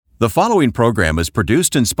The following program is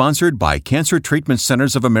produced and sponsored by Cancer Treatment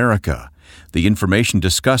Centers of America. The information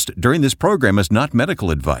discussed during this program is not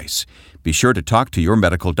medical advice. Be sure to talk to your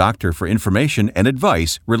medical doctor for information and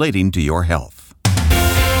advice relating to your health.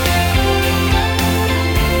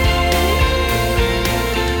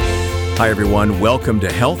 Hi, everyone. Welcome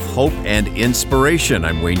to Health, Hope, and Inspiration.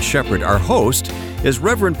 I'm Wayne Shepherd. Our host is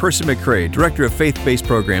Reverend Percy McCray, Director of Faith-Based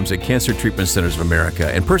Programs at Cancer Treatment Centers of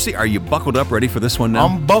America. And Percy, are you buckled up, ready for this one now?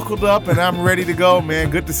 I'm buckled up and I'm ready to go,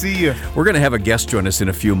 man. Good to see you. We're going to have a guest join us in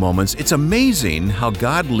a few moments. It's amazing how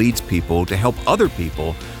God leads people to help other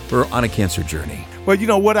people who are on a cancer journey. Well, you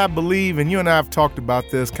know what I believe, and you and I have talked about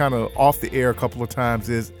this kind of off the air a couple of times,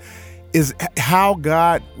 is how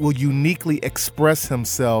God will uniquely express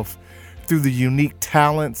himself through the unique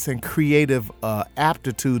talents and creative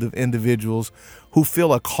aptitude of individuals who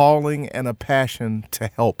feel a calling and a passion to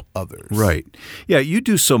help others. Right. Yeah, you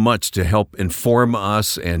do so much to help inform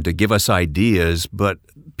us and to give us ideas, but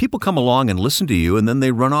people come along and listen to you, and then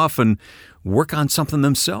they run off and work on something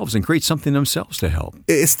themselves and create something themselves to help.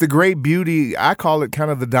 It's the great beauty. I call it kind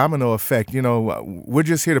of the domino effect. You know, we're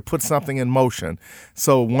just here to put something in motion.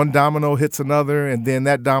 So one domino hits another, and then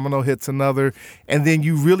that domino hits another, and then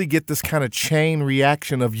you really get this kind of chain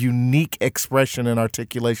reaction of unique expression and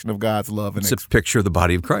articulation of God's love. It's a picture of the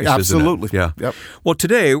body of Christ, Absolutely. Isn't it? Yeah. Yep. Well,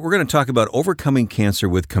 today we're going to talk about overcoming cancer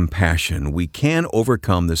with compassion. We can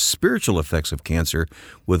overcome the spiritual effects of cancer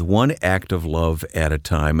with one act of love at a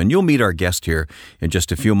time. And you'll meet our guest here in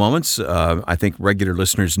just a few moments. I think regular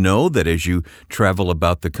listeners know that as you travel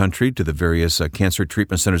about the country to the various Cancer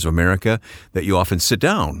Treatment Centers of America, that you often sit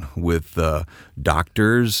down with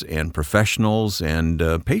doctors and professionals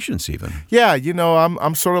and patients even. Yeah, you know,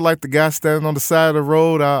 I'm sort of like the guy standing on the side of the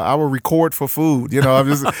road. I will record for food. You know, I'm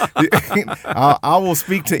just I will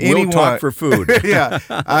speak to anyone. We'll talk for food. Yeah,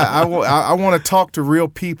 I want to talk to real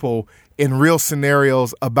people in real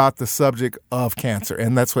scenarios about the subject of cancer,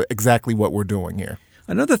 and that's exactly what we're doing here.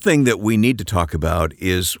 Another thing that we need to talk about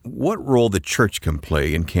is what role the church can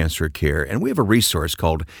play in cancer care. And we have a resource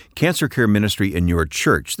called Cancer Care Ministry in Your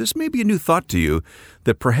Church. This may be a new thought to you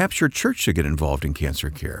that perhaps your church should get involved in cancer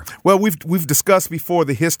care. Well, we've discussed before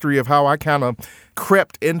the history of how I kind of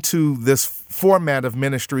crept into this format of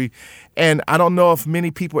ministry, and I don't know if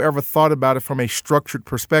many people ever thought about it from a structured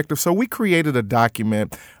perspective. So we created a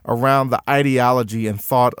document around the ideology and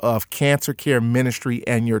thought of cancer care ministry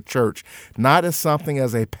and your church, not as something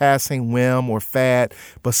as a passing whim or fad,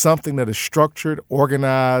 but something that is structured,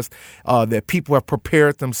 organized, that people have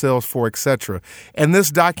prepared themselves for, etc. And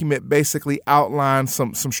this document basically outlines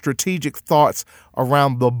some strategic thoughts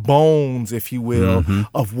around the bones, if you will,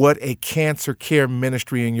 of what a cancer care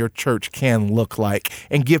ministry in your church can look like,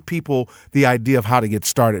 and give people the idea of how to get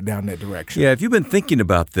started down that direction. Yeah, if you've been thinking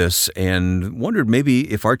about this and wondered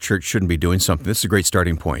maybe if our church shouldn't be doing something, this is a great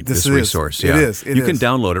starting point, this resource. Yeah. You can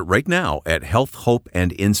download it right now at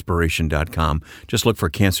healthhopeandinspiration.com. Just look for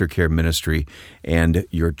Cancer Care Ministry and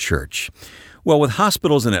your church. Well, with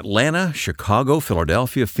hospitals in Atlanta, Chicago,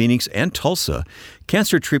 Philadelphia, Phoenix, and Tulsa,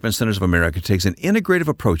 Cancer Treatment Centers of America takes an integrative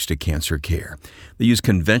approach to cancer care. They use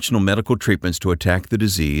conventional medical treatments to attack the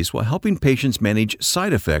disease while helping patients manage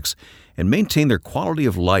side effects and maintain their quality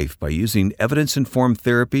of life by using evidence-informed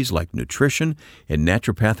therapies like nutrition and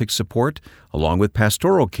naturopathic support, along with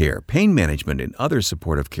pastoral care, pain management, and other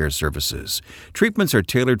supportive care services. Treatments are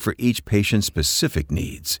tailored for each patient's specific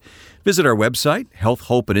needs. Visit our website,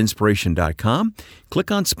 healthhopeandinspiration.com.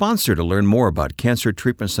 Click on Sponsor to learn more about Cancer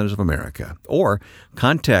Treatment Centers of America, or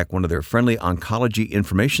contact one of their friendly oncology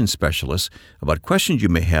information specialists about questions you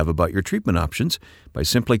may have about your treatment options by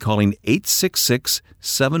simply calling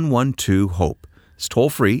 866-712-HOPE. It's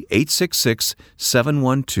toll-free,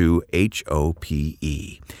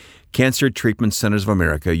 866-712-HOPE. Cancer Treatment Centers of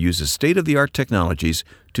America uses state-of-the-art technologies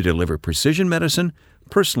to deliver precision medicine,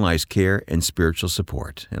 personalized care, and spiritual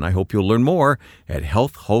support. And I hope you'll learn more at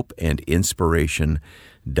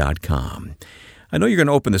healthhopeandinspiration.com. I know you're going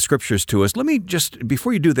to open the scriptures to us.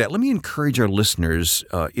 Before you do that, let me encourage our listeners,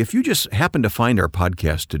 if you just happen to find our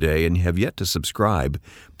podcast today and have yet to subscribe,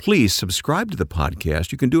 please subscribe to the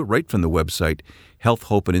podcast. You can do it right from the website,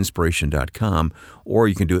 healthhopeandinspiration.com, or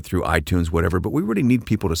you can do it through iTunes, whatever. But we really need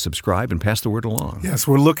people to subscribe and pass the word along. Yes,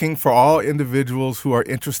 we're looking for all individuals who are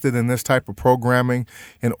interested in this type of programming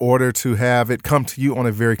in order to have it come to you on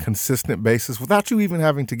a very consistent basis without you even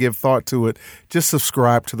having to give thought to it. Just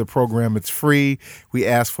subscribe to the program. It's free. We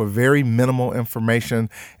ask for very minimal information,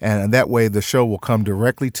 and that way the show will come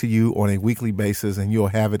directly to you on a weekly basis, and you'll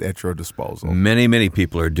have it at your disposal. Many, many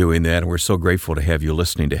people are doing that, and we're so grateful to have you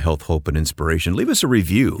listening to Health, Hope, and Inspiration. Leave us a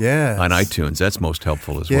review Yes. on iTunes. That's most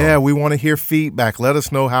helpful as Yeah, well. we want to hear feedback. Let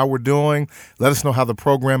us know how we're doing. Let us know how the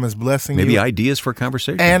program is blessing Maybe you. ideas for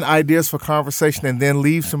conversation. And ideas for conversation, and then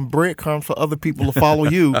leave some breadcrumbs for other people to follow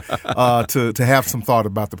you to have some thought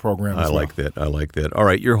about the program as I well. like that. I like that. All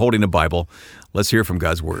right, you're holding a Bible. Let's hear from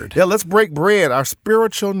God's Word. Yeah, let's break bread. Our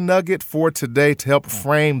spiritual nugget for today to help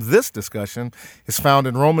frame this discussion is found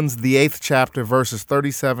in Romans, the 8th chapter, verses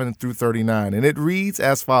 37 through 39. And it reads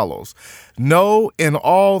as follows. No, in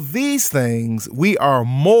all these things, we are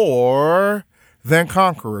more than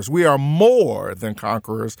conquerors. We are more than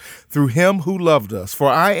conquerors through him who loved us. For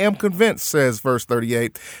I am convinced, says verse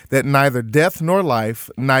 38, that neither death nor life,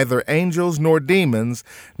 neither angels nor demons,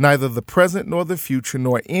 neither the present nor the future,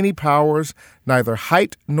 nor any powers, neither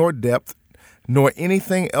height nor depth, nor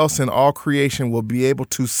anything else in all creation will be able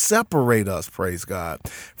to separate us, praise God,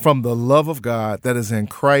 from the love of God that is in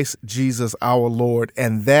Christ Jesus our Lord,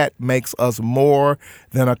 and that makes us more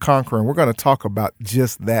than a conqueror. And we're going to talk about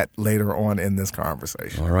just that later on in this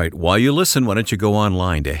conversation. All right. While you listen, why don't you go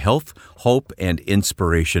online to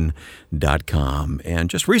healthhopeandinspiration.com. And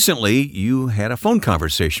just recently, you had a phone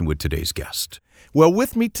conversation with today's guest. Well,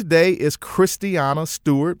 with me today is Christiana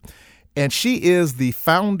Stewart, and she is the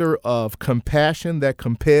founder of Compassion That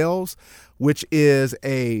Compels, which is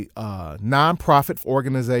a nonprofit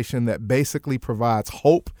organization that basically provides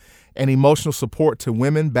hope and emotional support to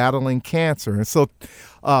women battling cancer. And so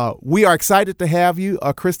we are excited to have you,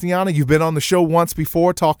 Christiana. You've been on the show once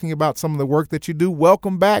before talking about some of the work that you do.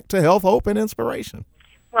 Welcome back to Health, Hope, and Inspiration.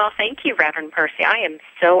 Well, thank you, Reverend Percy. I am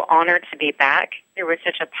so honored to be back. There was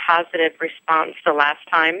such a positive response the last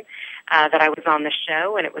time that I was on the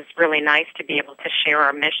show, and it was really nice to be able to share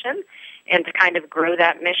our mission and to kind of grow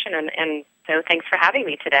that mission. And so thanks for having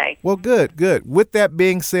me today. Well, good. With that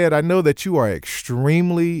being said, I know that you are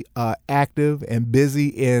extremely active and busy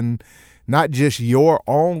in not just your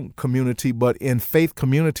own community, but in faith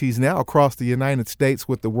communities now across the United States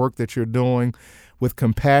with the work that you're doing with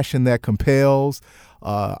Compassion That Compels.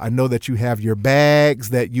 I know that you have your bags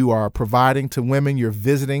that you are providing to women. You're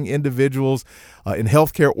visiting individuals in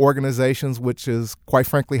healthcare organizations, which is, quite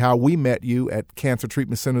frankly, how we met you at Cancer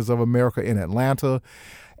Treatment Centers of America in Atlanta.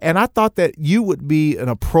 And I thought that you would be an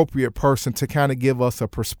appropriate person to kind of give us a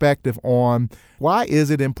perspective on why is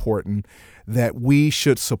it important that we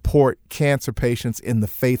should support cancer patients in the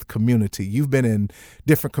faith community. You've been in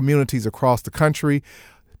different communities across the country.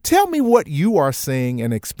 Tell me what you are seeing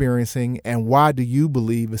and experiencing, and why do you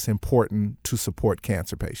believe it's important to support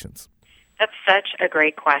cancer patients? That's such a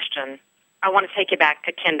great question. I want to take you back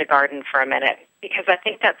to kindergarten for a minute, because I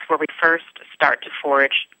think that's where we first start to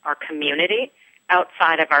forge our community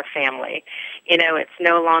outside of our family. You know, it's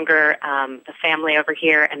no longer the family over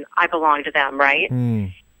here and I belong to them, right?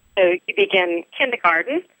 So you begin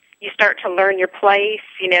kindergarten. You start to learn your place.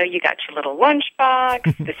 You know, you got your little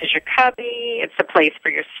lunchbox. This is your cubby. It's a place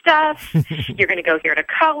for your stuff. You're going to go here to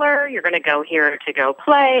color. You're going to go here to go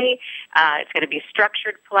play. It's going to be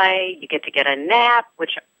structured play. You get to get a nap,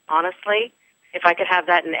 which honestly, if I could have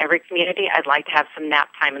that in every community, I'd like to have some nap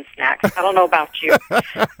time and snacks. I don't know about you, but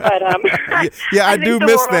yeah, I do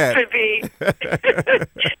miss that. Could be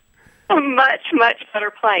a much, much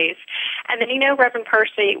better place. And then, you know, Reverend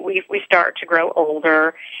Percy, we start to grow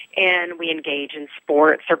older, and we engage in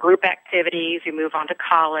sports or group activities. We move on to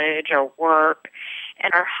college or work,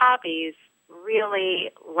 and our hobbies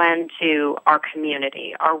really lend to our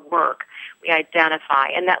community, our work. We identify,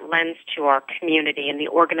 and that lends to our community and the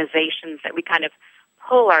organizations that we kind of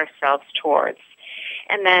pull ourselves towards.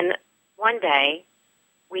 And then one day,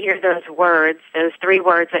 we hear those words, those three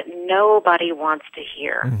words that nobody wants to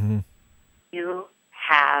hear. Mm-hmm. You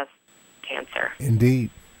have cancer. Indeed.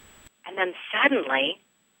 And then suddenly,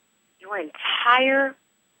 your entire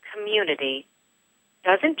community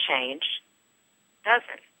doesn't change,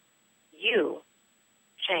 doesn't. You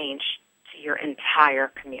change to your entire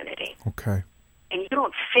community. Okay. And you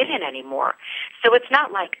don't fit in anymore. So it's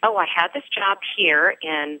not like, oh, I had this job here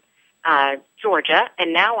in Georgia,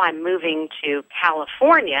 and now I'm moving to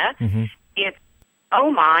California. Mm-hmm. It's,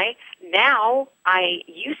 oh my, now I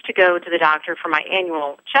used to go to the doctor for my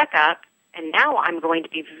annual checkup, and now I'm going to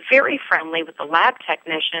be very friendly with the lab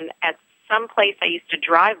technician at some place I used to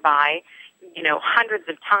drive by, you know, hundreds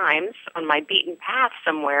of times on my beaten path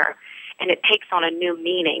somewhere, and it takes on a new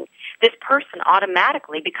meaning. This person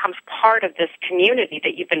automatically becomes part of this community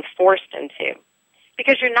that you've been forced into,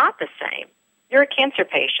 because you're not the same. You're a cancer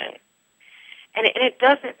patient. And it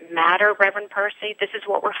doesn't matter, Reverend Percy. This is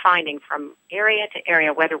what we're finding from area to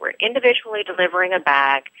area, whether we're individually delivering a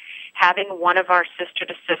bag, having one of our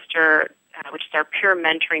sister-to-sister which is our peer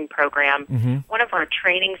mentoring program, one of our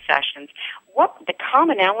training sessions, what the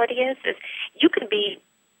commonality is you could be,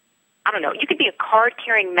 you could be a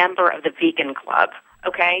card-carrying member of the vegan club,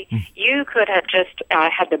 okay? You could have just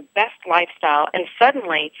had the best lifestyle, and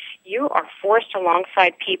suddenly you are forced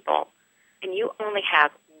alongside people, and you only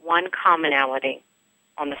have one commonality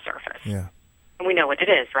on the surface. Yeah. And we know what it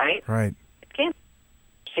is, right? Right. It's cancer.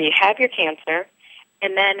 So you have your cancer,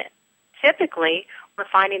 and then typically we're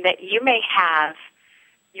finding that you may have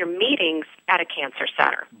your meetings at a cancer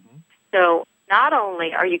center. So not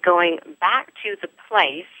only are you going back to the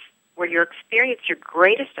place where you experience your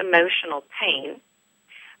greatest emotional pain,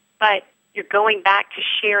 but you're going back to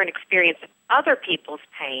share and experience other people's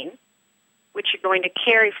pain, which you're going to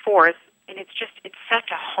carry forth, and it's such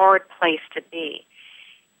a hard place to be.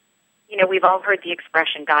 We've all heard the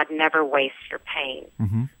expression, God never wastes your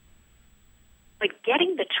pain. But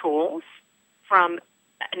getting the tools from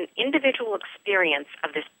an individual experience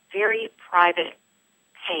of this very private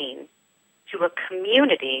pain to a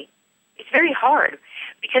community, it's very hard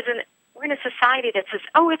because we're in a society that says,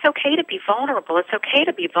 it's okay to be vulnerable. It's okay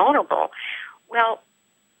to be vulnerable. Well,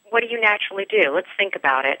 what do you naturally do? Let's think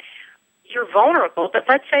about it. You're vulnerable, but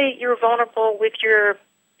let's say you're vulnerable with your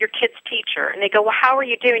kid's teacher, and they go, well, how are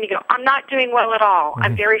you doing? You go, I'm not doing well at all.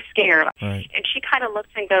 I'm very scared. Right. And she kind of looks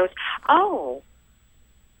and goes, oh,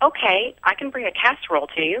 okay, I can bring a casserole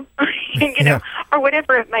to you, or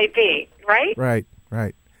whatever it may be, right?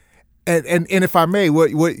 Right. And if I may,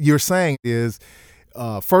 what you're saying is,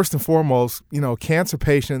 first and foremost, cancer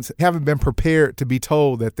patients haven't been prepared to be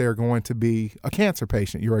told that they're going to be a cancer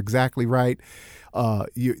patient. You're exactly right.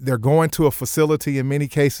 They're going to a facility in many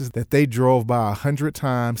cases that they drove by 100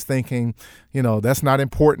 times thinking, that's not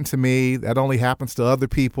important to me. That only happens to other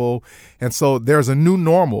people. And so there's a new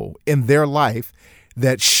normal in their life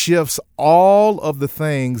that shifts all of the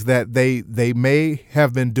things that they may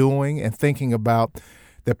have been doing and thinking about,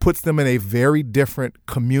 that puts them in a very different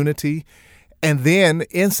community. And then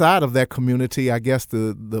inside of that community, I guess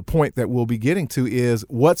the point that we'll be getting to is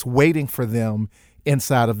what's waiting for them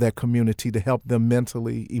inside of that community to help them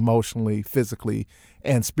mentally, emotionally, physically,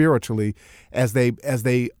 and spiritually as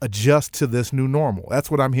they adjust to this new normal.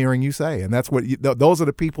 That's what I'm hearing you say, and that's what those are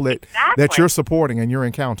the people that you're supporting and you're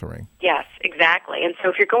encountering. Yes, exactly. And so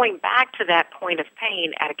if you're going back to that point of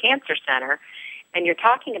pain at a cancer center, and you're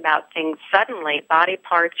talking about things suddenly, body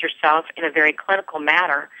parts, yourself, in a very clinical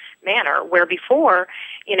manner, where before,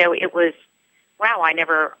 it was, wow, I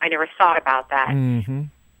never thought about that.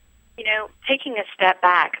 Taking a step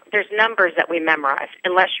back, there's numbers that we memorize,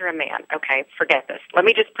 unless you're a man. Okay, forget this. Let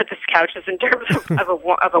me just put this couches in terms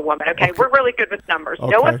of a woman, okay? We're really good with numbers.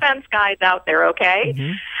 Okay. No offense, guys out there, okay?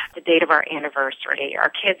 The date of our anniversary, our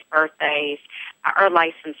kids' birthdays, our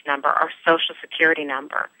license number, our Social Security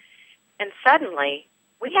number. And suddenly,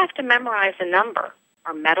 we have to memorize a number,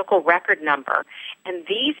 our medical record number, and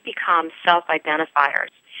these become self-identifiers.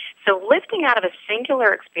 So lifting out of a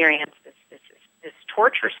singular experience, this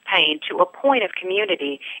torturous pain, to a point of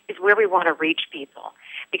community is where we want to reach people.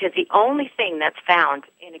 Because the only thing that's found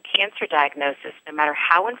in a cancer diagnosis, no matter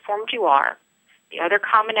how informed you are, the other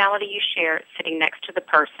commonality you share sitting next to the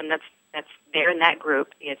person that's there in that group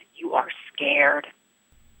is you are scared.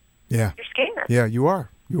 Yeah. You're scared. Yeah, you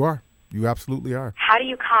are. You absolutely are. How do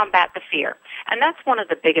you combat the fear? And that's one of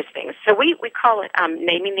the biggest things. So we call it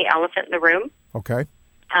naming the elephant in the room. Okay.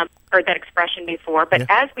 Heard that expression before. But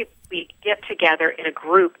as we get together in a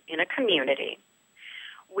group, in a community,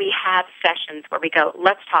 we have sessions where we go,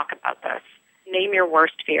 let's talk about this. Name your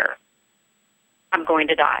worst fear. I'm going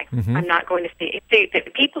to die. I'm not going to see.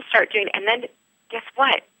 People start doing, and then guess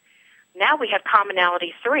what? Now we have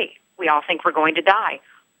commonality 3. We all think we're going to die.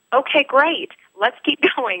 Okay, great. Let's keep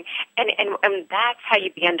going. And that's how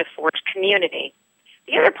you begin to forge community.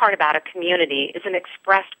 The other part about a community is an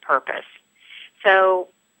expressed purpose. So,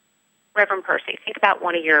 Reverend Percy, think about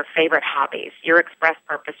one of your favorite hobbies. Your expressed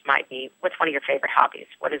purpose might be, what's one of your favorite hobbies?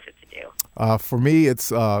 What is it to do? For me,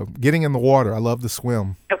 it's getting in the water. I love to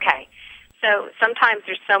swim. Okay. So sometimes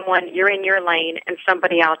there's someone, you're in your lane, and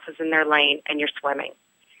somebody else is in their lane, and you're swimming.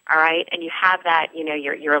 All right? And you have that,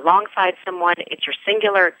 you're alongside someone. It's your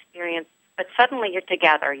singular experience. But suddenly you're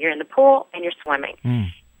together. You're in the pool, and you're swimming.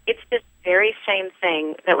 It's this very same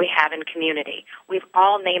thing that we have in community. We've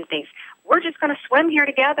all named things. We're just going to swim here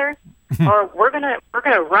together, or we're going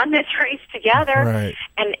to run this race together. Right.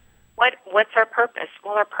 And what's our purpose?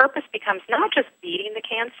 Well, our purpose becomes not just beating the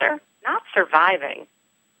cancer, not surviving,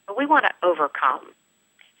 but we want to overcome.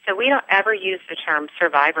 So we don't ever use the term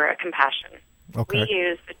survivor at Compassion. Okay. We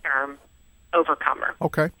use the term overcomer.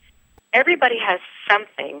 Okay. Everybody has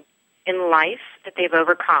something in life that they've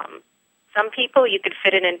overcome. Some people, you could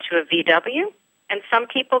fit it into a VW, and some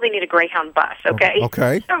people, they need a Greyhound bus, okay?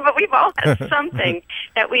 Okay. But we've all had something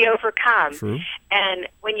that we overcome. True. And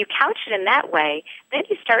when you couch it in that way, then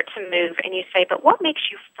you start to move and you say, but what makes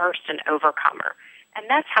you first an overcomer? And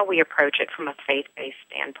that's how we approach it from a faith-based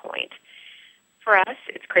standpoint. For us,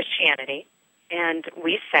 it's Christianity, and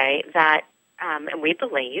we say that, and we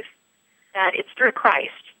believe that it's through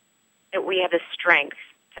Christ that we have the strength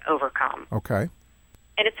to overcome. Okay.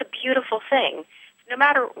 And it's a beautiful thing. No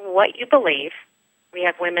matter what you believe, we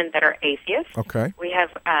have women that are atheists. Okay. We have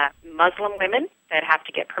Muslim women that have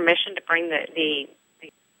to get permission to bring the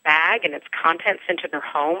bag and its contents into their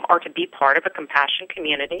home or to be part of a compassion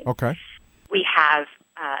community. Okay. We have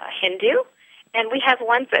Hindu, and we have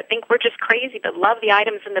ones that think we're just crazy but love the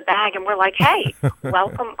items in the bag, and we're like, hey,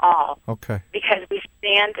 welcome all. Okay. Because we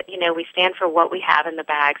stand for what we have in the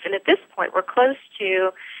bags. And at this point, we're close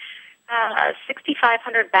to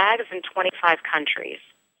 6,500 bags in 25 countries.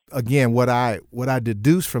 Again, what I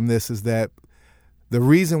deduce from this is that the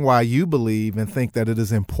reason why you believe and think that it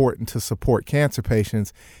is important to support cancer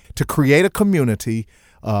patients, to create a community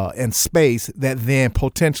and space that then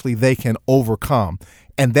potentially they can overcome.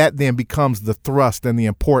 And that then becomes the thrust and the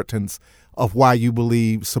importance of why you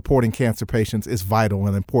believe supporting cancer patients is vital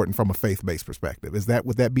and important from a faith-based perspective.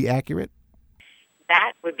 Would that be accurate?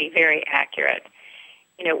 That would be very accurate.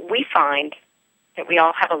 We find that we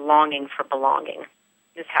all have a longing for belonging,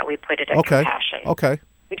 is how we put it at Compassion. Okay.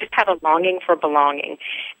 We just have a longing for belonging.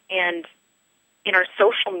 And in our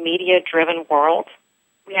social media-driven world,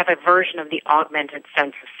 we have a version of the augmented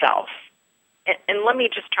sense of self. And let me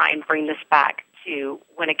just try and bring this back to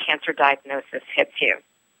when a cancer diagnosis hits you.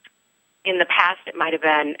 In the past, it might have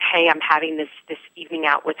been, hey, I'm having this evening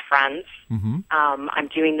out with friends. Mm-hmm. I'm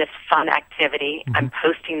doing this fun activity. Mm-hmm. I'm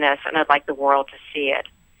posting this, and I'd like the world to see it.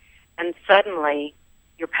 And suddenly,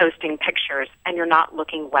 you're posting pictures, and you're not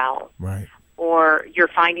looking well. Right. Or you're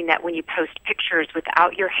finding that when you post pictures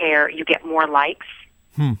without your hair, you get more likes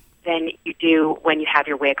than you do when you have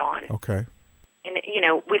your wig on. Okay. And,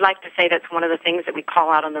 we like to say that's one of the things that we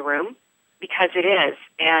call out in the room, because it is.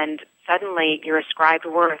 And suddenly your ascribed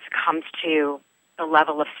worth comes to the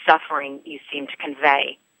level of suffering you seem to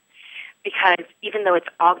convey. Because even though it's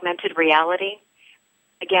augmented reality,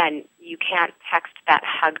 again, you can't text that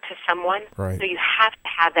hug to someone. Right. So you have to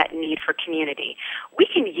have that need for community. We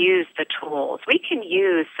can use the tools. We can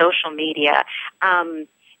use social media.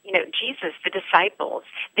 Jesus, the disciples,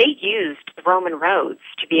 they used the Roman roads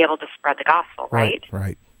to be able to spread the gospel, right?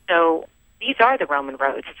 Right. So these are the Roman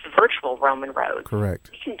roads. It's the virtual Roman roads. Correct.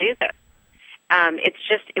 We can do this. It's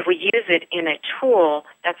just if we use it in a tool,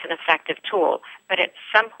 that's an effective tool. But at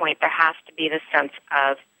some point, there has to be the sense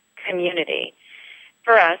of community.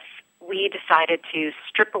 For us, we decided to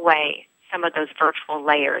strip away some of those virtual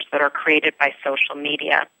layers that are created by social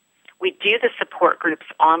media. We do the support groups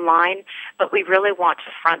online, but we really want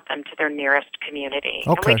to front them to their nearest community. Okay.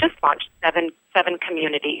 And we just launched seven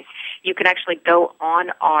communities. You can actually go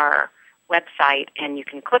on our website and you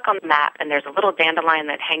can click on the map, and there's a little dandelion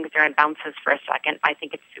that hangs there and bounces for a second. I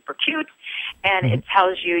think it's super cute, and it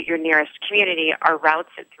tells you your nearest community or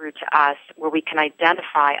routes it through to us, where we can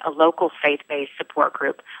identify a local faith-based support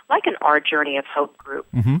group, like an Our Journey of Hope group,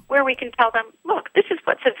 where we can tell them, look, this is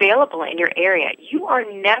what's available in your area. You are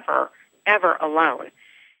never, ever alone.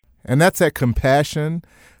 And that's at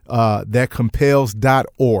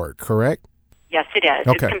compassionthatcompels.org, correct? Yes, it is.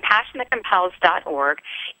 Okay. It's compassionthatcompels.org.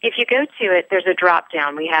 If you go to it, there's a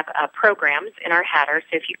drop-down. We have programs in our header.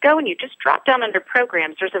 So if you go and you just drop down under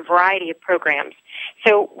programs, there's a variety of programs.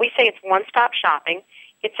 So we say it's one-stop shopping.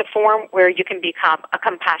 It's a form where you can become a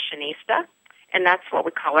compassionista, and that's what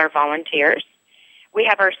we call our volunteers. We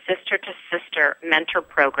have our sister-to-sister mentor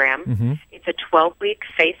program. It's a 12-week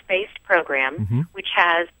faith-based program, which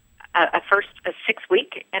has a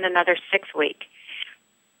 6-week and another 6-week.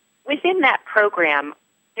 Within that program,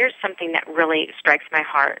 there's something that really strikes my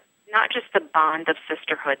heart, not just the bond of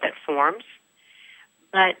sisterhood that forms,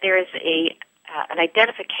 but there is an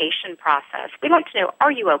identification process. We like to know,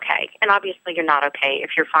 are you okay? And obviously you're not okay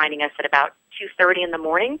if you're finding us at about 2:30 in the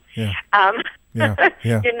morning. Yeah.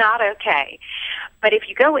 You're not okay. But if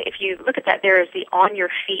you look at that, there is the On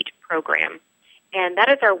Your Feet program, and that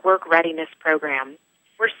is our work readiness program.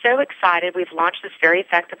 We're so excited. We've launched this very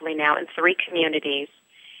effectively now in 3 communities,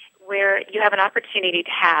 where you have an opportunity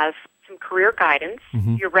to have some career guidance,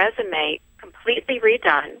 your resume completely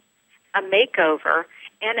redone, a makeover,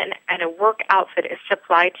 and a work outfit is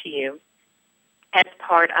supplied to you as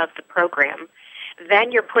part of the program.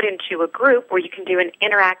 Then you're put into a group where you can do an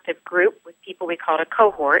interactive group with people. We call it a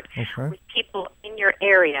cohort, with people in your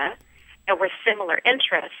area and with similar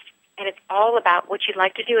interests. and it's all about what you'd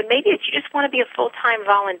like to do. And maybe it's you just want to be a full-time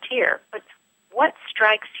volunteer, but what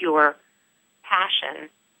strikes your passion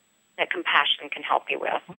that compassion can help you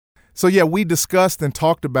with? So, yeah, we discussed and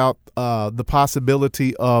talked about the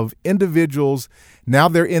possibility of individuals, now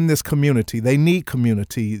they're in this community, they need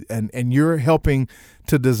community, and you're helping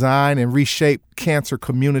to design and reshape cancer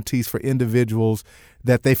communities for individuals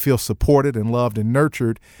that they feel supported and loved and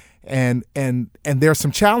nurtured. And there are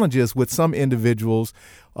some challenges with some individuals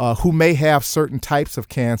who may have certain types of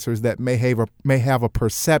cancers that may have a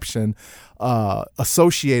perception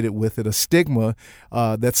associated with it, a stigma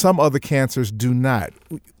that some other cancers do not.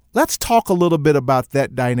 Let's talk a little bit about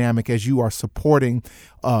that dynamic as you are supporting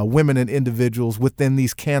women and individuals within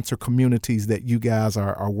these cancer communities that you guys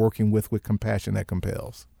are working with Compassion That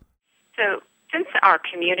Compels. So since our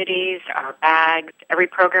communities, our bags, every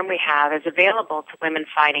program we have is available to women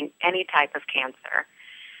fighting any type of cancer,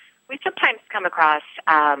 we sometimes come across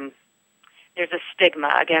there's a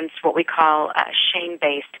stigma against what we call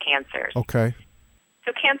shame-based cancers. Okay.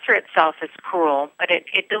 So cancer itself is cruel, but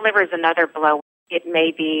it delivers another blow. It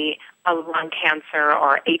may be a lung cancer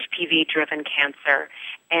or HPV-driven cancer,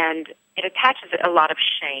 and it attaches a lot of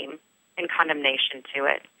shame and condemnation to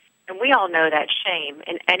it. And we all know that shame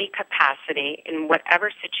in any capacity, in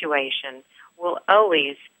whatever situation, will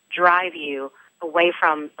always drive you away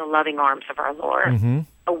from the loving arms of our Lord,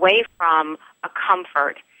 away from a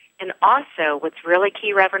comfort. And also, what's really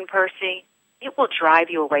key, Reverend Percy, it will drive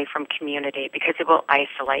you away from community because it will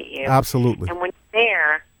isolate you. Absolutely. And when you're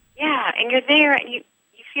there, and you're there and you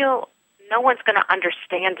feel no one's going to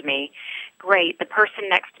understand me. Great, the person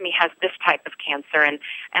next to me has this type of cancer, and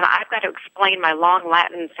I've got to explain my long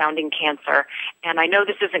Latin-sounding cancer, and I know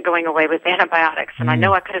this isn't going away with antibiotics, and I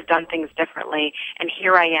know I could have done things differently, and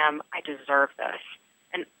here I am, I deserve this.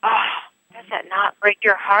 And, does that not break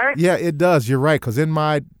your heart? Yeah, it does. You're right, because in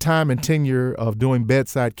my time and tenure of doing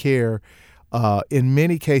bedside care, in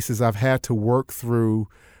many cases I've had to work through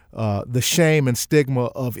the shame and stigma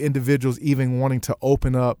of individuals even wanting to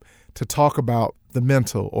open up to talk about the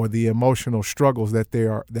mental or the emotional struggles that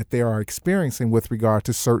they are experiencing with regard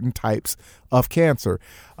to certain types of cancer.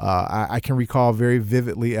 I can recall very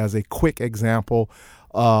vividly as a quick example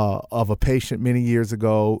of a patient many years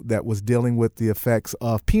ago that was dealing with the effects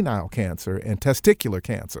of penile cancer and testicular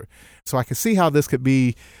cancer. So I can see how this could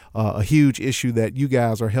be a huge issue that you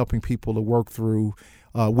guys are helping people to work through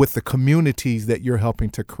with the communities that you're helping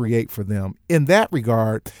to create for them. In that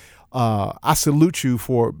regard, I salute you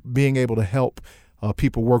for being able to help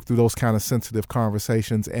people work through those kind of sensitive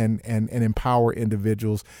conversations and empower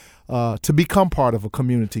individuals to become part of a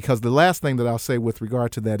community. Because the last thing that I'll say with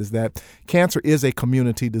regard to that is that cancer is a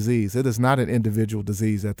community disease. It is not an individual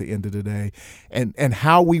disease at the end of the day. And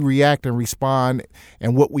how we react and respond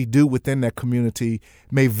and what we do within that community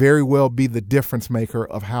may very well be the difference maker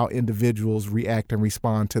of how individuals react and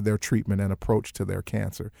respond to their treatment and approach to their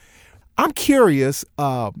cancer. I'm curious,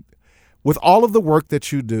 with all of the work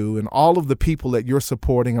that you do and all of the people that you're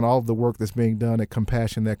supporting and all of the work that's being done at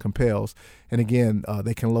Compassion That Compels, and again,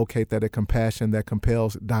 they can locate that at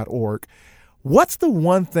compassionthatcompels.org. What's the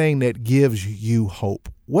one thing that gives you hope?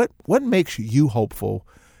 What makes you hopeful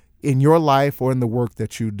in your life or in the work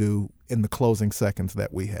that you do in the closing seconds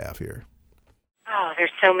that we have here? Oh,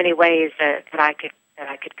 there's so many ways that I could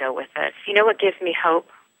go with this. You know what gives me hope?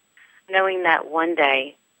 Knowing that one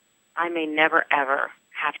day I may never, ever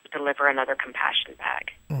have to deliver another compassion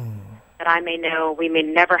bag. That I may know we may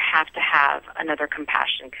never have to have another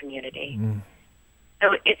compassion community.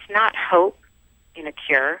 So it's not hope in a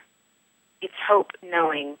cure. It's hope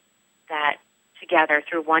knowing that together,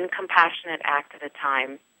 through one compassionate act at a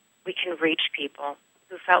time, we can reach people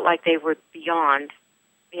who felt like they were beyond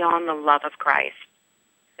the love of Christ,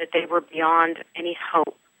 that they were beyond any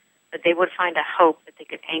hope, that they would find a hope that they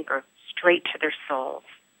could anchor straight to their souls.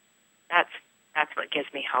 That's what gives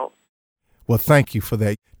me hope. Well, thank you for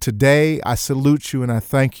that. Today, I salute you and I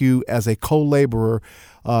thank you as a co-laborer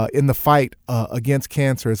in the fight against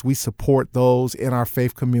cancer as we support those in our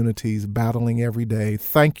faith communities battling every day.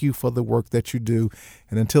 Thank you for the work that you do.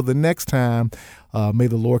 And until the next time, may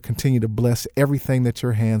the Lord continue to bless everything that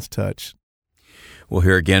your hands touch. We'll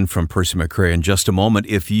hear again from Percy McCray in just a moment.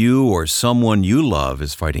 If you or someone you love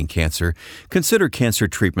is fighting cancer, consider Cancer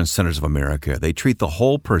Treatment Centers of America. They treat the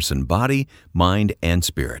whole person, body, mind, and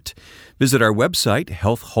spirit. Visit our website,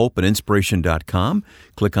 healthhopeandinspiration.com.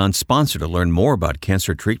 Click on Sponsor to learn more about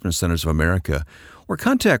Cancer Treatment Centers of America, or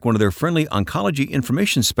contact one of their friendly oncology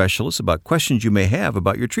information specialists about questions you may have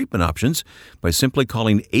about your treatment options by simply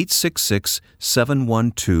calling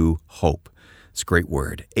 866-712-HOPE. It's a great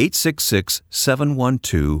word,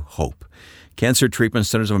 866-712-HOPE. Cancer Treatment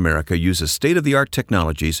Centers of America uses state-of-the-art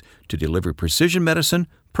technologies to deliver precision medicine,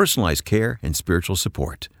 personalized care, and spiritual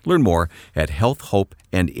support. Learn more at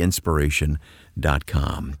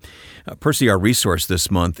healthhopeandinspiration.com. Percy, our resource this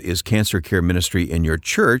month is Cancer Care Ministry in Your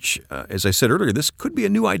Church. As I said earlier, this could be a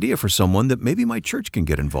new idea for someone that maybe my church can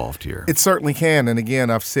get involved here. It certainly can. And again,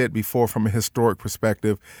 I've said before from a historic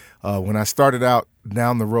perspective, when I started out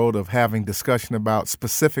down the road of having discussion about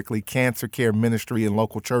specifically cancer care ministry in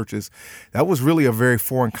local churches, that was really a very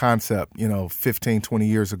foreign concept, 15, 20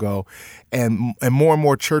 years ago. And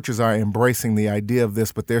more churches are embracing the idea of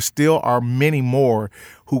this, but there still are many more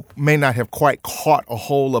who may not have quite caught a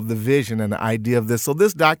hold of the vision and the idea of this. So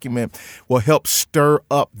this document will help stir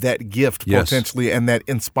up that gift potentially and that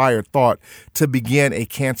inspired thought to begin a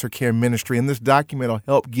cancer care ministry. And this document will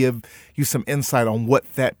help give you some insight on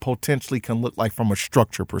what that potentially can look like from a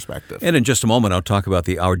structure perspective. And in just a moment, I'll talk about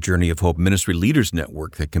the Our Journey of Hope Ministry Leaders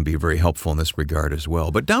Network that can be very helpful in this regard as well.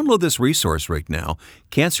 But download this resource right now,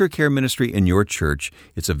 Cancer Care Ministry in Your Church.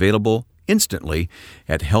 It's available instantly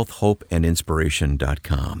at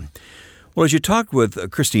healthhopeandinspiration.com. Well, as you talked with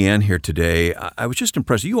Christiane here today, I was just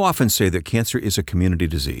impressed. You often say that cancer is a community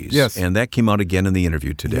disease. Yes. And that came out again in the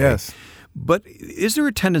interview today. Yes. But is there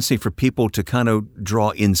a tendency for people to kind of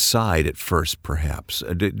draw inside at first, perhaps?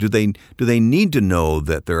 Do they need to know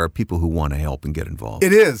that there are people who want to help and get involved?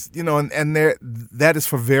 It is, and that is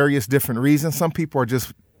for various different reasons. Some people are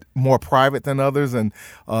just more private than others and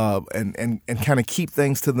kind of keep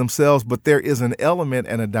things to themselves. But there is an element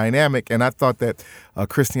and a dynamic, and I thought that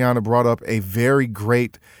Christiana brought up a very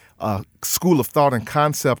great school of thought and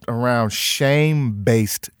concept around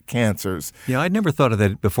shame-based cancers. Yeah, I'd never thought of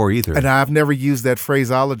that before either. And I've never used that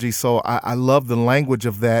phraseology, so I love the language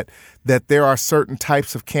of that there are certain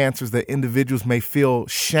types of cancers that individuals may feel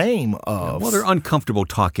shame of. Yeah, well, they're uncomfortable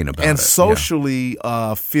talking about and it. socially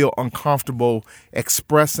feel uncomfortable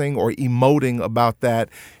expressing or emoting about that.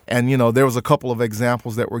 And, there was a couple of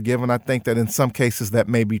examples that were given. I think that in some cases that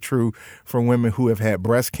may be true for women who have had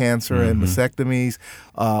breast cancer and mastectomies.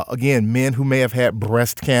 Again, men who may have had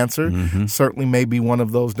breast cancer certainly may be one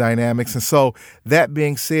of those dynamics. And so that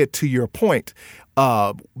being said, to your point,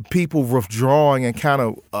 people withdrawing and kind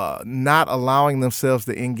of not allowing themselves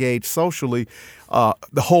to engage socially,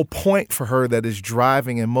 the whole point for her that is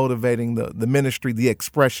driving and motivating the ministry, the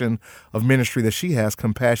expression of ministry that she has,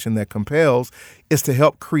 Compassion That Compels, is to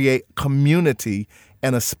help create community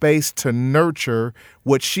and a space to nurture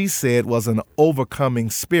what she said was an overcoming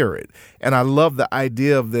spirit. And I love the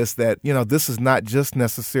idea of this, that, this is not just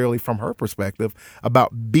necessarily from her perspective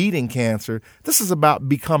about beating cancer. This is about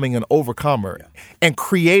becoming an overcomer and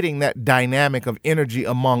creating that dynamic of energy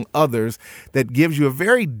among others that gives you a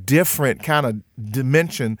very different kind of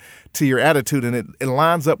dimension to your attitude. And it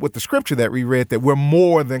lines up with the scripture that we read, that we're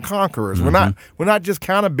more than conquerors. We're not just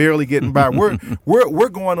kind of barely getting by. We're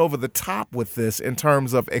going over the top with this in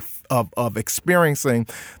terms of experiencing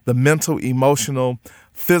the mental, emotional,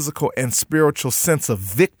 physical, and spiritual sense of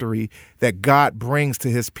victory that God brings to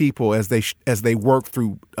his people as they work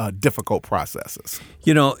through difficult processes.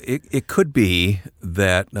 It could be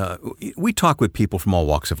that we talk with people from all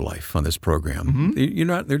walks of life on this program.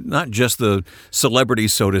 They're not just the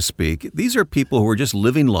celebrities, so to speak. These are people who are just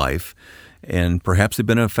living life, and perhaps they've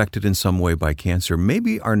been affected in some way by cancer.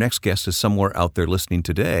 Maybe our next guest is somewhere out there listening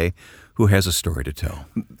today who has a story to tell.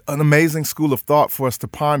 An amazing school of thought for us to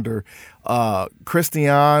ponder.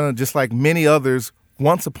 Christiane, just like many others,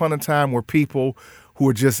 once upon a time were people who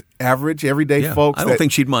are just average, everyday folks. I don't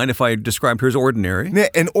think she'd mind if I described her as ordinary. Yeah,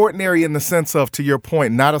 and ordinary in the sense of, to your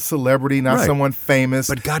point, not a celebrity, not someone famous.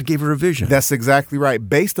 But God gave her a vision. That's exactly right,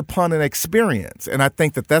 based upon an experience. And I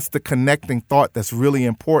think that that's the connecting thought that's really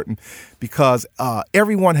important, because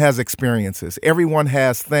everyone has experiences. Everyone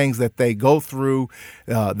has things that they go through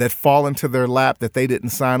that fall into their lap that they didn't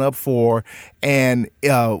sign up for. And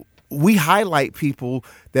we highlight people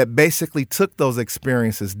that basically took those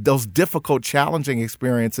experiences, those difficult, challenging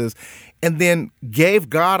experiences, and then gave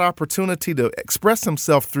God opportunity to express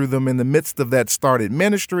himself through them in the midst of that, started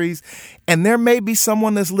ministries. And there may be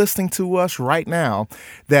someone that's listening to us right now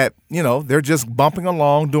that, they're just bumping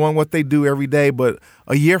along, doing what they do every day, but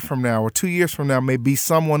a year from now or 2 years from now may be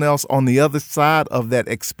someone else on the other side of that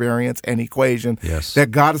experience and equation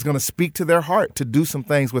that God is going to speak to their heart to do some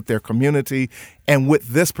things with their community and with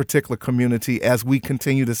this particular community, as we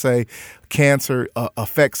continue to say, cancer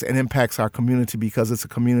affects and impacts our community because it's a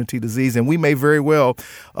community disease. And we may very well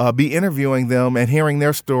be interviewing them and hearing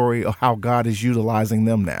their story of how God is utilizing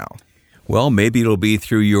them now. Well, maybe it'll be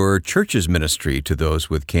through your church's ministry to those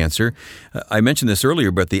with cancer. I mentioned this earlier,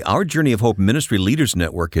 but the Our Journey of Hope Ministry Leaders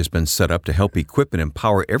Network has been set up to help equip and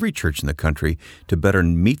empower every church in the country to better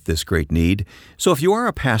meet this great need. So if you are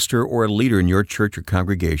a pastor or a leader in your church or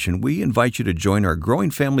congregation, we invite you to join our growing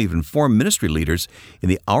family of informed ministry leaders in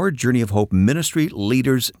the Our Journey of Hope Ministry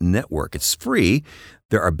Leaders Network. It's free.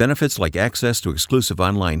 There are benefits like access to exclusive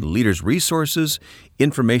online leaders resources,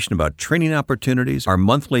 information about training opportunities, our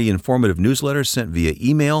monthly informative newsletters sent via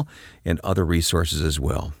email, and other resources as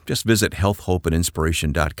well. Just visit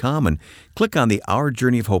healthhopeandinspiration.com and click on the Our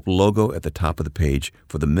Journey of Hope logo at the top of the page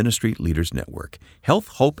for the Ministry Leaders Network.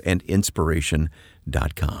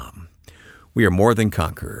 healthhopeandinspiration.com. We are more than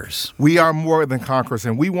conquerors. We are more than conquerors,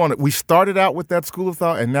 and we started out with that school of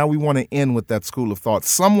thought, and now we want to end with that school of thought.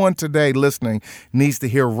 Someone today listening needs to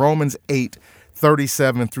hear Romans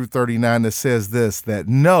 8:37 through 39 that says this, that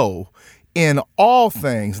no, in all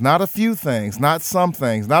things, not a few things, not some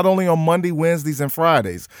things, not only on Monday, Wednesdays, and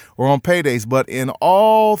Fridays, or on paydays, but in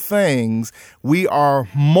all things, we are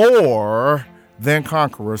more than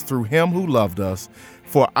conquerors through him who loved us.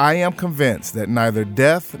 For I am convinced that neither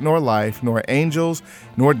death nor life, nor angels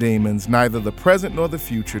nor demons, neither the present nor the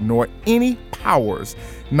future, nor any powers,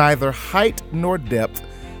 neither height nor depth,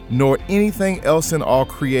 nor anything else in all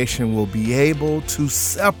creation will be able to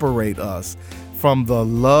separate us from the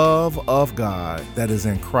love of God that is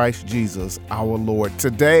in Christ Jesus our Lord.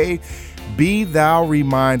 Today, be thou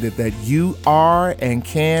reminded that you are and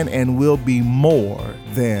can and will be more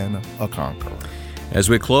than a conqueror. As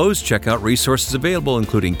we close, check out resources available,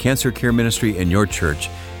 including cancer care ministry in your church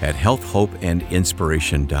at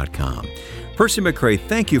healthhopeandinspiration.com. Percy McCray,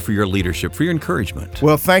 thank you for your leadership, for your encouragement.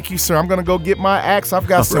 Well, thank you, sir. I'm going to go get my axe. I've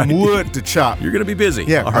got some wood to chop. You're going to be busy.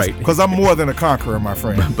 Yeah, all right. Because I'm more than a conqueror, my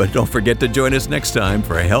friend. But don't forget to join us next time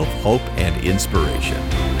for Health, Hope, and Inspiration.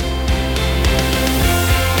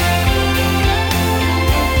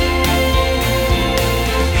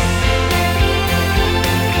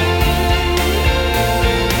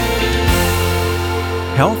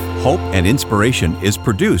 Health, Hope, and Inspiration is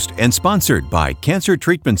produced and sponsored by Cancer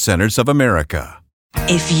Treatment Centers of America.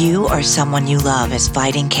 If you or someone you love is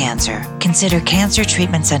fighting cancer, consider Cancer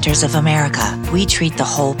Treatment Centers of America. We treat the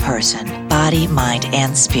whole person, body, mind,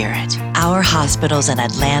 and spirit. Our hospitals in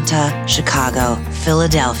Atlanta, Chicago,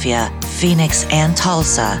 Philadelphia, Phoenix, and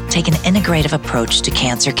Tulsa take an integrative approach to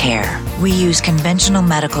cancer care. We use conventional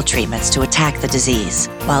medical treatments to attack the disease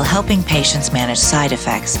while helping patients manage side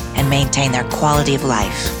effects and maintain their quality of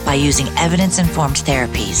life by using evidence-informed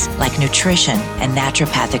therapies like nutrition and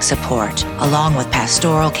naturopathic support, along with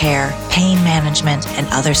pastoral care, pain management, and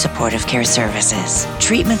other supportive care services.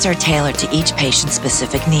 Treatments are tailored to each patient's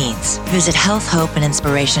specific needs. Visit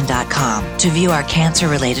healthhopeandinspiration.com to view our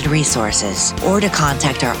cancer-related resources or to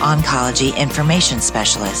contact our oncology information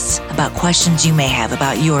specialists about questions you may have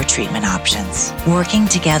about your treatment options. Working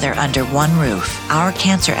together under one roof, our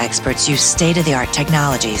cancer experts use state-of-the-art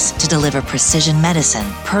technologies to deliver precision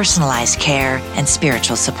medicine, personalized care, and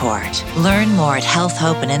spiritual support. Learn more at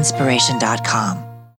healthhopeandinspiration.com.